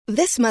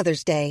This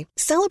Mother's Day,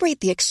 celebrate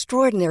the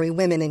extraordinary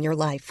women in your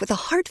life with a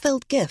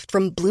heartfelt gift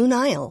from Blue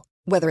Nile.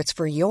 Whether it's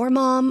for your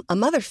mom, a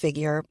mother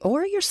figure,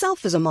 or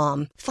yourself as a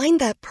mom, find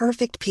that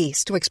perfect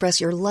piece to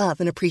express your love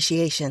and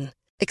appreciation.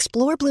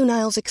 Explore Blue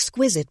Nile's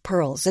exquisite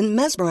pearls and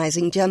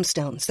mesmerizing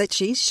gemstones that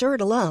she's sure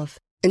to love.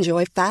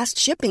 Enjoy fast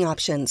shipping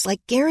options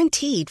like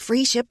guaranteed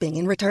free shipping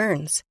and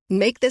returns.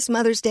 Make this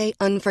Mother's Day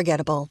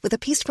unforgettable with a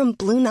piece from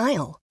Blue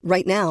Nile.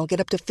 Right now, get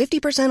up to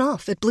 50%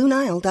 off at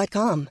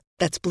BlueNile.com.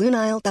 That's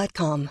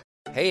BlueNile.com.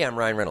 Hey, I'm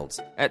Ryan Reynolds.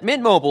 At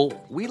Mint Mobile,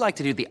 we like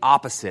to do the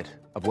opposite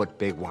of what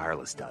Big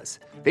Wireless does.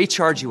 They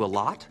charge you a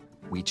lot,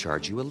 we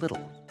charge you a little.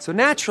 So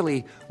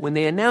naturally, when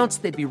they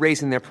announced they'd be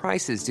raising their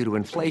prices due to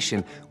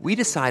inflation, we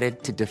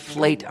decided to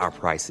deflate our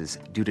prices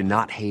due to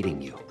not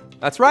hating you.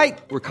 That's right.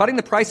 We're cutting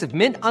the price of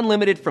Mint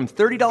Unlimited from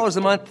 $30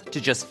 a month to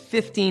just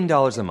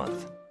 $15 a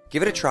month.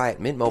 Give it a try at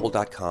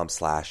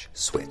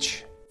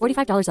mintmobile.com/switch.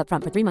 $45 up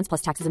front for 3 months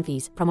plus taxes and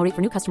fees. Promo rate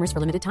for new customers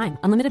for limited time.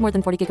 Unlimited more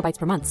than 40 gigabytes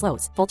per month.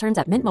 Slows full terms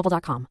at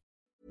mintmobile.com.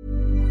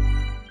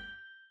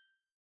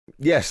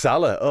 Yeah,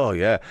 Salah. Oh,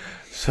 yeah.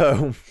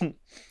 So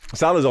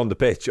Salah's on the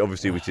pitch,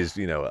 obviously, which is,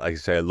 like I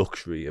say, a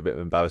luxury, a bit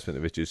of embarrassment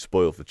of which is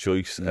spoiled for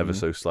choice ever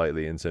so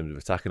slightly in terms of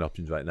attacking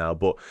options right now.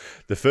 But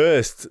the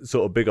first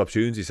sort of big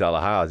opportunity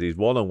Salah has, he's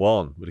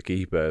one-on-one with the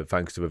keeper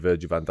thanks to a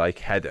Virgil van Dijk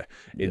header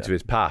into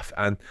his path.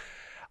 And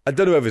I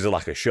don't know if it's a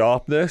lack of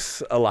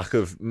sharpness, a lack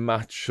of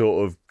match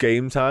sort of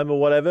game time or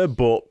whatever,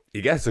 but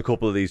he gets a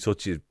couple of these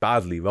touches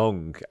badly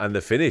wrong, and the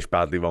finish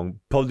badly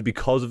wrong, probably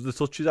because of the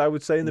touches, I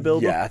would say, in the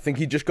build-up. Yeah, I think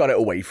he just got it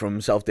away from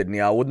himself, didn't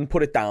he? I wouldn't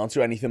put it down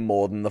to anything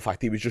more than the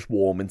fact he was just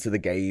warming to the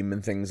game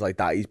and things like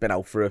that. He's been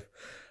out for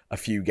a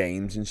few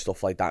games and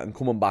stuff like that, and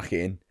coming back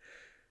in,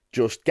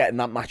 just getting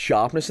that match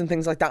sharpness and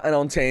things like that. And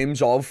on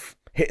terms of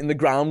hitting the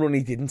ground run,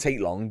 he didn't take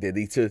long, did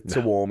he,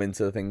 to warm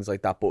into things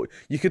like that. But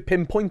you could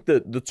pinpoint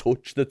the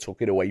touch that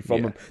took it away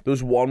from him. There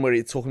was one where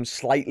it took him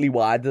slightly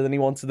wider than he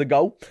wanted to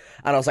go.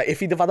 And I was like, if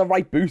he'd have had a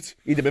right boot,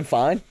 he'd have been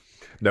fine.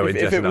 No,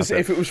 if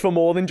it was for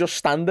more than just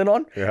standing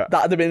on,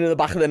 that'd have been in the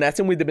back of the net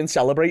and we'd have been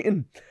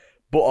celebrating.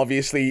 But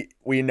obviously,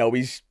 we know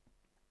he's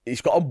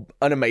got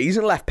an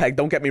amazing left peg,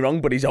 don't get me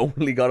wrong, but he's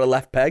only got a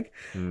left peg.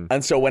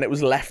 And so when it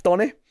was left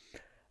on it,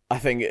 I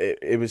think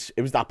it was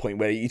that point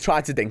where he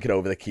tried to dink it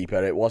over the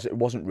keeper. It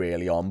wasn't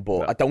really on,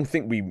 but I don't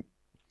think we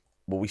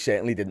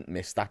certainly didn't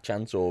miss that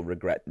chance or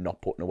regret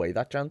not putting away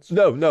that chance.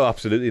 No,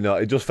 absolutely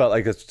not. It just felt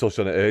like I touched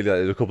on it earlier.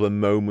 There's a couple of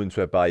moments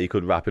whereby he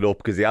could wrap it up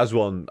because he has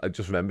one. I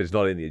just remembered it's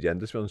not in the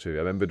agenda, to be honest with you.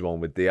 I remembered one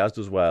with Diaz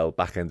as well,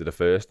 back end of the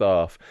first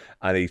half,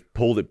 and he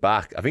pulled it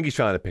back. I think he's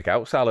trying to pick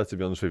out Salah, to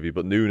be honest with you,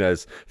 but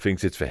Núñez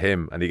thinks it's for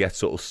him, and he gets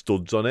sort of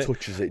studs on it.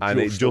 Touches it and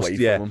just away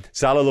from him.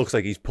 Salah looks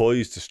like he's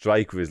poised to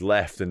strike with his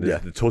left, and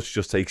the touch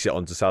just takes it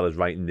onto Salah's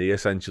right knee,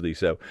 essentially.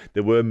 So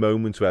there were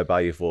moments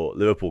whereby you thought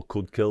Liverpool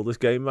could kill this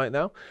game right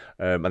now,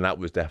 and that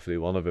was definitely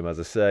one of them, as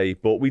I say.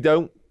 But we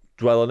don't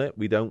dwell on it.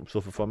 We don't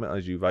suffer from it,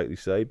 as you rightly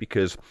say,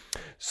 because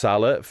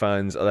Salah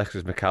finds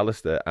Alexis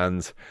McAllister.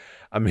 And,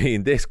 I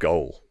mean, this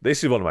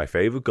is one of my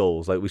favourite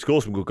goals. Like, we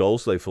scored some good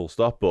goals today, full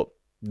stop, but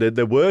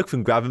the work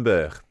from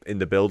Gravenberch in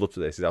the build-up to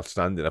this is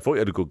outstanding. I thought he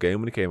had a good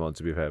game when he came on,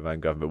 to be fair, Van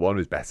Gravenberch. One of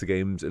his better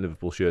games in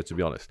Liverpool shirt, to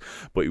be honest.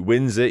 But he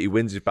wins it. He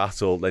wins his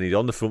battle. Then he's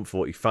on the front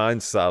foot. He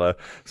finds Salah.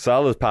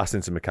 Salah's passed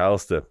into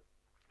McAllister.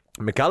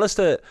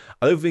 McAllister,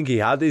 I don't think he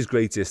had his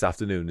greatest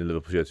afternoon in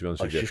Liverpool shirt, to be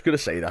honest with you. I was just going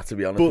to say that, to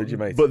be honest with you,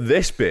 mate. But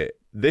this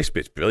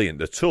bit's brilliant.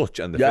 The touch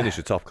and the finish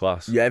are top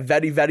class. Yeah,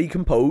 very, very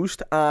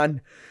composed.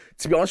 And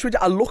to be honest with you,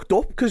 I looked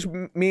up because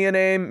me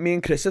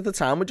and Chris at the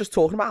time were just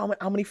talking about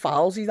how many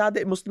fouls he's had.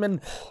 It must have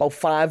been about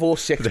 5 or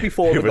 6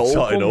 before the goal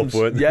comes.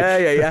 Up,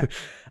 yeah.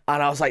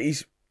 And I was like,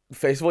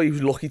 first of all, he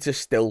was lucky to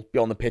still be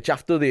on the pitch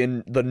after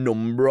the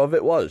number of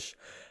it was.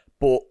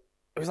 But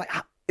it was like,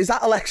 is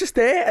that Alexis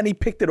there? And he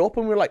picked it up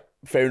and we were like,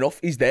 fair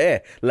enough, he's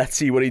there. Let's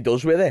see what he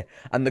does with it.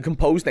 And the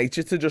composed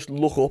nature to just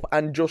look up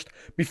and just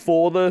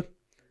before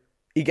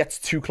he gets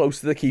too close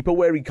to the keeper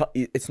where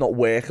it's not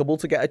workable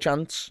to get a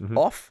chance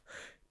off,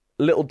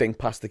 little dink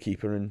past the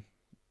keeper and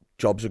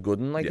jobs are good.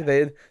 And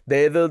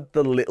they're the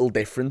little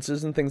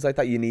differences and things like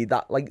that. You need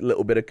that like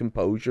little bit of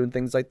composure and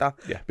things like that.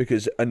 Yeah.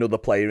 Because another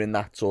player in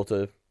that sort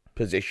of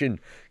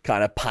position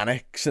kind of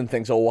panics and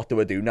thinks, oh, what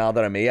do I do now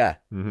that I'm here?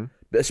 Mm-hmm.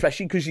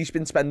 Especially because he's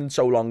been spending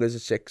so long as a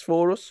 6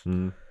 for us.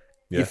 Mm.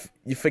 Yeah.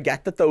 You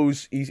forget that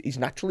he's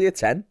naturally a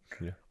 10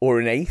 or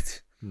an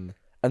 8. Mm.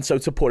 And so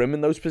to put him in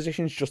those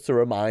positions just to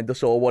remind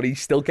us all what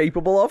he's still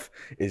capable of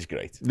is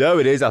great. No,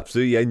 it is,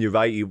 absolutely. And you're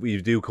right,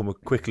 you do come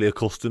quickly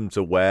accustomed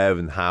to where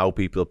and how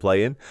people are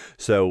playing.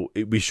 So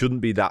we shouldn't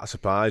be that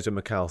surprised when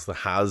McAllister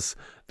has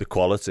the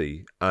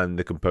quality and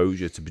the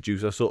composure to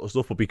produce that sort of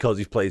stuff. But because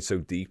he's played so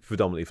deep,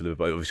 predominantly for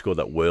Liverpool, he scored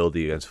that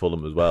worldie against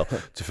Fulham as well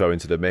to throw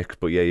into the mix.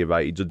 But yeah, you're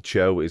right, he did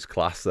show his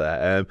class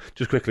there.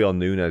 Just quickly on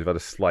Núñez, we've had a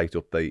slight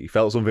update. He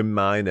felt something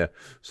minor,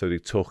 so they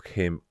took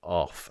him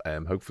off.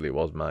 Hopefully it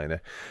was minor.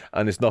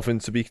 And it's nothing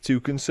to be too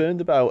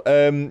concerned about.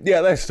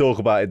 Let's talk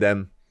about it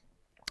then.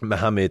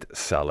 Mohamed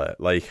Salah,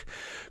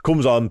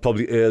 comes on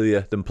probably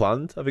earlier than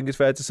planned, I think it's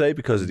fair to say,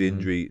 because of the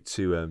injury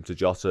to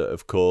Jota,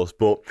 of course.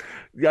 But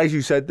as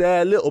you said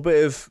there, a little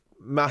bit of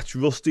match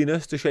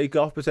rustiness to shake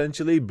off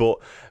potentially, but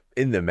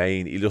in the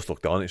main, he just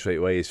looked on it straight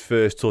away. His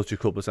first touch a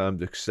couple of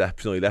times,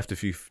 exceptional. He left a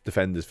few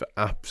defenders for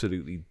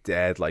absolutely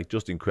dead,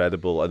 just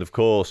incredible. And of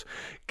course,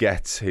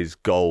 gets his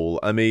goal.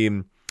 I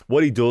mean,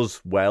 what he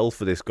does well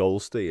for this goal,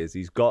 Steve, is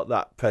he's got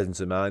that presence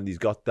of mind. He's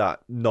got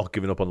that not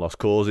giving up on lost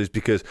causes,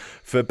 because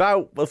for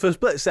a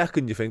split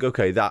second, you think,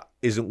 okay, that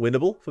isn't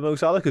winnable for Mo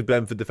Salah, because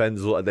Brentford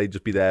defenders look like they'd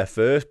just be there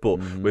first. But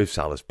with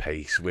Salah's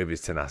pace, with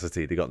his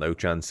tenacity, they got no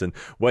chance. And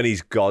when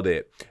he's got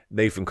it,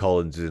 Nathan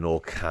Collins is in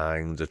all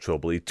kinds of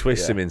trouble. He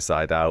twists him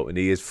inside out, and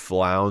he is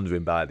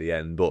floundering by the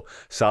end. But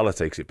Salah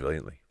takes it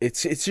brilliantly.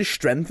 It's his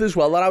strength as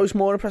well that I was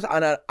more impressed.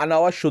 And I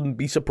know I shouldn't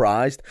be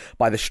surprised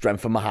by the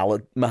strength of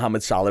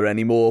Mohamed Salah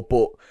anymore,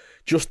 but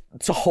just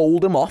to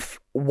hold him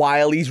off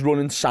while he's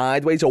running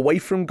sideways away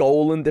from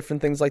goal and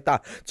different things like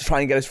that, to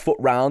try and get his foot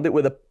round it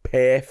with a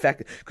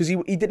perfect... Because he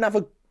didn't have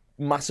a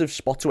massive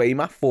spot to aim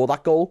at for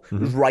that goal.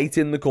 It was right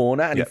in the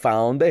corner, and he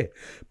found it.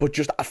 But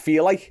just, I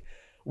feel like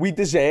we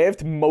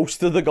deserved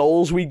most of the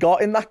goals we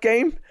got in that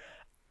game.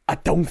 I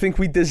don't think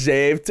we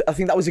deserved... I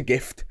think that was a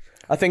gift.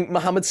 I think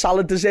Mohamed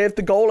Salah deserved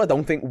the goal. I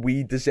don't think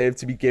we deserved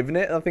to be given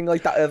it. I think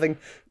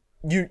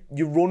you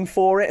run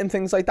for it and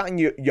things like that, and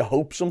you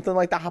hope something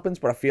like that happens,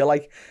 but I feel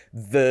like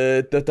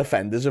the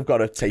defenders have got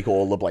to take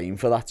all the blame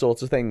for that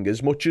sort of thing.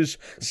 As much as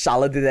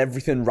Salah did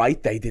everything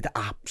right, they did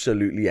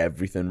absolutely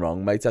everything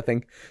wrong, mate. I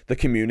think the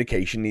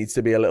communication needs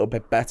to be a little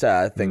bit better.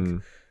 I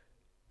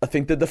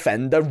think the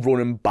defender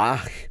running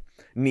back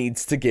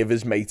needs to give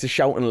his mate a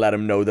shout and let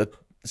him know that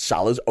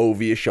Salah's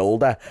over your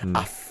shoulder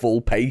at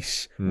full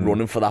pace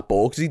running for that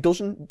ball, because he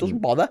doesn't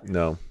bother.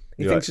 No.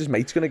 He thinks his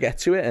mate's going to get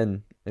to it,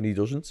 and he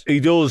doesn't. He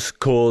does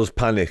cause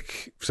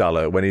panic,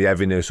 Salah, when he's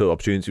having those sort of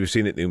opportunities. We've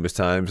seen it numerous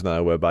times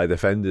now, whereby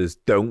defenders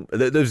don't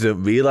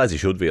realise, he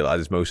should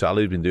realise, it's Mo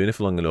Salah, who's been doing it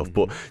for long enough,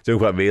 but don't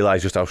quite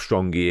realise just how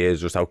strong he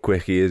is, just how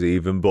quick he is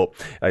even. But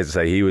as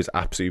I say, he was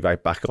absolutely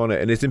right back on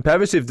it. And it's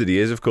imperative that he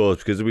is, of course,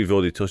 because we've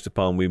already touched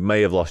upon, we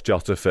may have lost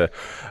Jota for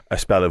a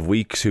spell of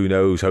weeks, who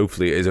knows.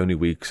 Hopefully it is only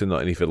weeks and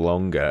not anything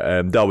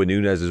longer. Darwin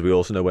Núñez, as we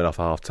also know, went off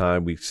at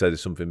half-time. We said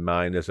it's something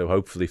minor, so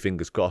hopefully,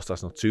 fingers crossed,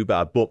 that's not too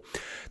bad. But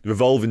the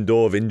revolving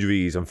door of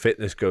injuries and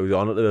fitness goes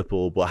on at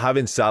Liverpool, but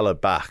having Salah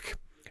back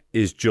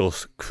is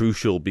just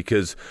crucial,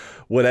 because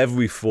whatever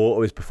we thought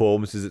of his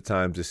performances at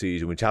times this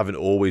season, which haven't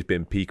always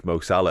been peak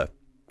Mo Salah,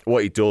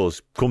 what he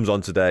does, comes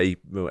on today,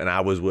 an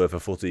hour's worth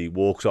of footy,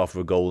 walks off for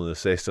a goal and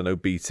assist. I know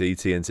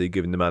TNT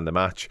giving the man the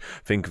match,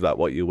 think of that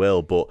what you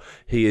will, but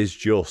he is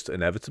just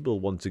inevitable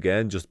once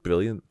again, just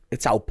brilliant.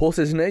 It's output,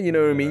 isn't it? You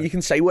know what I mean? You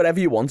can say whatever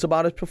you want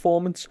about his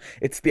performance.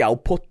 It's the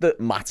output that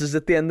matters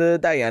at the end of the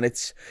day, and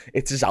it's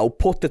his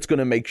output that's going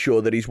to make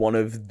sure that he's one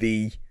of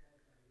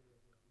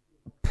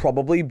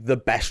probably the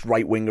best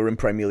right winger in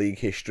Premier League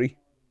history,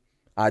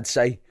 I'd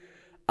say.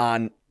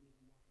 And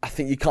I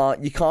think you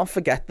can't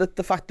forget that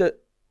the fact that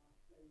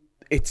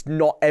it's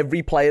not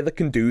every player that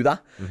can do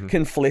that,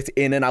 can flit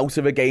in and out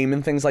of a game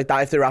and things like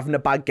that. If they're having a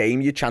bad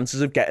game, your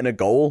chances of getting a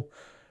goal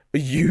are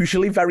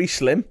usually very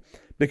slim,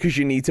 because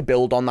you need to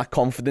build on that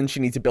confidence,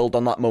 you need to build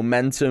on that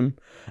momentum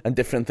and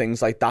different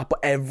things like that. But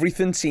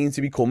everything seems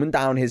to be coming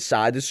down his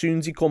side as soon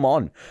as he come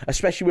on,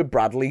 especially with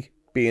Bradley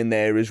being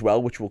there as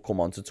well, which we'll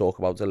come on to talk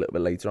about a little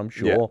bit later, I'm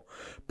sure. Yeah.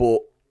 But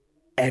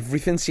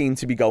everything seemed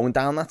to be going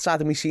down that side,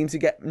 and we seem to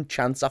get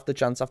chance after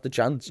chance after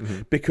chance,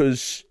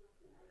 because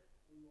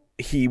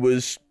he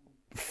was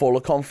full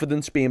of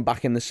confidence being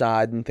back in the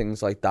side and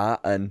things like that.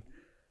 And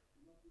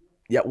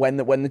yet when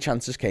the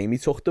chances came, he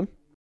took them.